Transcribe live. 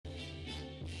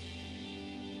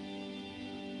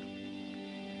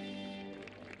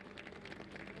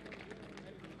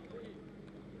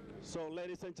So,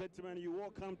 ladies and gentlemen, you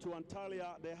welcome to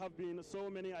Antalya. There have been so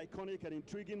many iconic and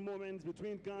intriguing moments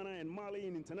between Ghana and Mali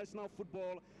in international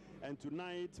football, and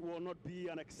tonight will not be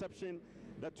an exception.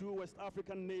 The two West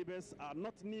African neighbors are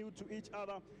not new to each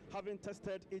other, having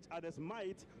tested each other's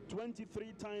might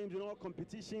 23 times in all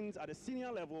competitions at the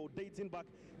senior level dating back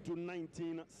to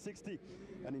 1960.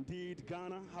 And indeed,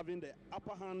 Ghana having the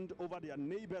upper hand over their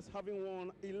neighbors, having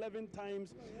won 11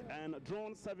 times and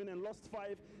drawn 7 and lost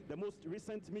 5. The most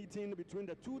recent meeting between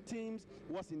the two teams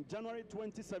was in January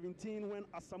 2017 when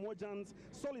Asamoah Gyan's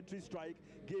solitary strike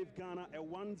gave Ghana a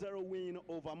 1-0 win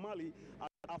over Mali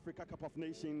at the Africa Cup of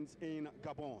Nations in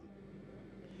Gabon.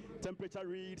 Temperature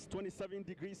reads 27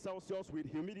 degrees Celsius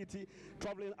with humidity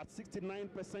traveling at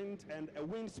 69% and a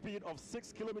wind speed of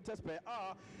 6 kilometers per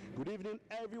hour. Good evening,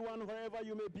 everyone, wherever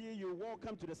you may be. You're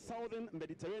welcome to the southern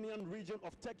Mediterranean region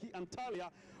of Turkey, Antalya,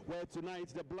 where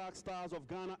tonight the Black Stars of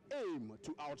Ghana aim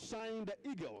to outshine the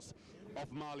Eagles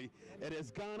of Mali. It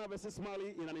is Ghana versus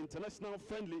Mali in an international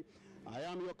friendly. I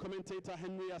am your commentator,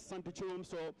 Henry Asantichum.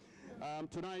 So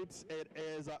tonight it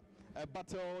is a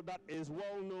battle that is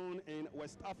well known in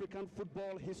West African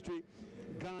football history.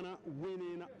 Ghana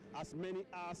winning as many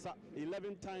as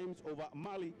 11 times over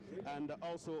Mali. And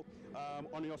also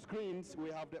on your screens we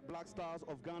have the Black Stars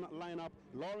of Ghana lineup.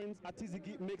 Lawrence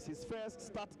Atizigi makes his first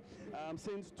start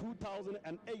since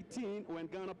 2018 when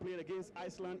Ghana played against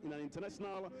Iceland in an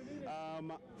international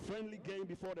friendly game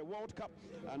before the World Cup.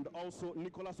 And also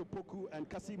Nicolas Opoku and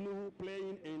Kasim Nuhu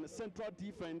playing in central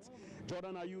defense.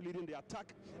 Jordan Ayew leading the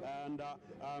attack, and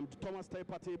Thomas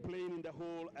Tepate playing in the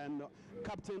hole, and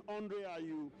Captain Andre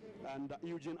Ayew and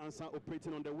Eugene Ansan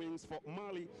operating on the wings for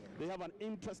Mali. They have an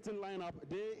interesting lineup.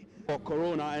 They for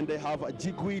Corona, and they have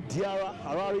Jigui Diarra,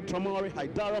 Hamari Traore,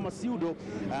 Haidara Masudo,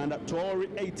 and Toure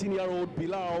 18-year-old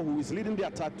Bilal, who is leading the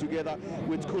attack together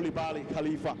with Koulibaly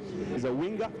Khalifa. He's a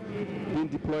winger being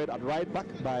deployed at right back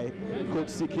by coach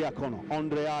Akonnor.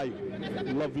 Andre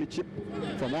Ayew, lovely chip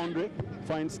from Andre,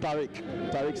 finds Tariq.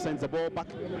 Tariq sends the ball back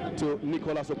to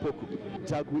Nicolas Opoku.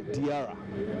 Jagui Diarra.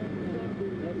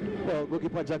 Well,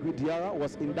 goalkeeper Jagui Diarra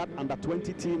was in that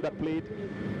under-20 team that played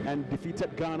and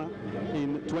defeated Ghana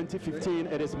in 2015.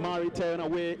 It is Mari turn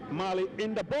away. Mali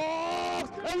in the box,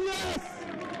 and yes!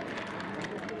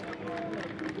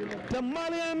 The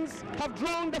Malians have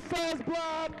drawn the first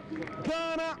blood.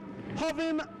 Ghana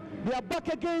having their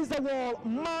back against the wall.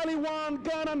 Mali won,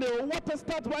 Ghana nil. What a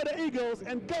start by the Eagles.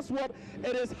 And guess what?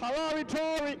 It is Hamari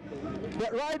Traore,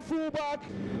 the right fullback.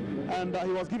 And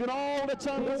he was given all the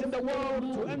chances in the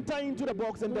world to enter into the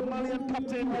box. And the Malian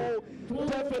captain will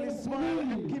definitely smile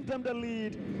and give them the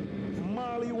lead.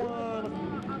 Mali won,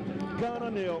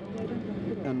 Ghana nil.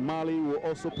 And Mali will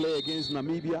also play against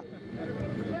Namibia.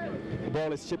 The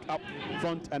ball is chipped up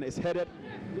front and is headed.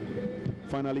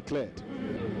 Finally cleared.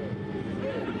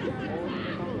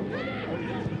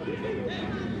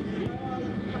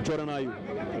 Jordan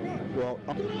Ayew. Well,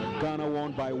 Ghana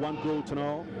won by 1 goal to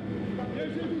 0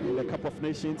 in the Cup of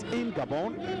Nations in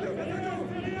Gabon.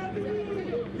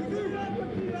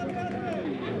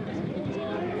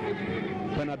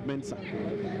 Bernard Mensah.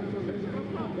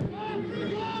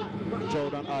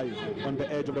 Jordan Ayew on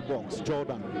the edge of the box.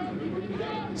 Jordan.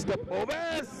 Step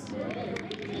overs.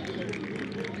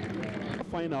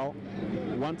 Final.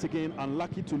 Once again,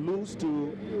 unlucky to lose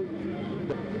to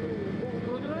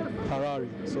Harari.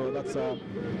 So that's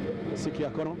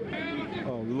Akonnor.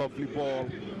 Oh, lovely ball.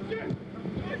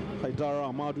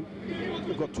 Haidara, Amadou.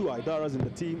 We've got 2 Haidaras in the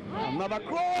team. Another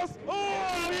cross.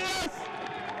 Oh, yes!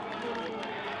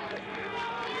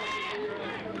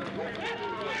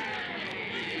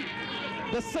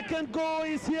 The second goal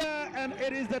is here, and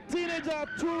it is the teenager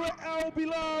Toure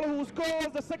Bilal who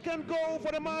scores the second goal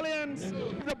for the Malians.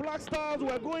 The Black Stars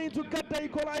were going to cut the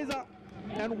equalizer,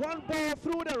 and one ball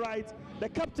through the right. The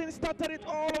captain started it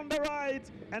all on the right,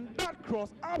 and that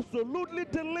cross, absolutely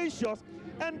delicious.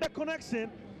 And the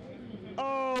connection,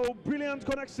 oh, brilliant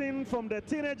connection from the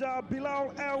teenager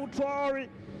Bilal Traore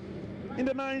in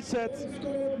the 9th set.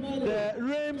 The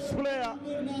Reims player.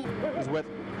 It's worth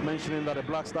mentioning that the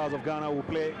Black Stars of Ghana will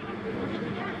play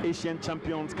Asian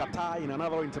champions Qatar in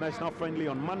another international friendly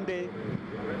on Monday.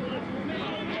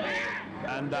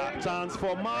 And chance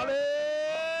for Mali.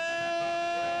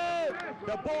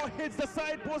 The ball hits the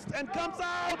side post and comes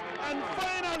out, and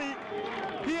finally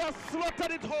he has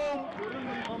slaughtered it home.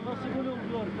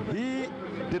 He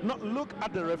did not look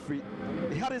at the referee.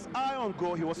 He had his eye on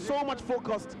goal. He was so much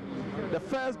focused. The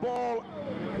first ball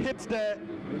hit the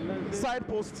side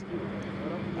post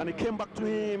and it came back to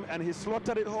him, and he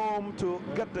slaughtered it home to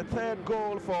get the 3rd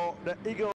goal for the Eagles.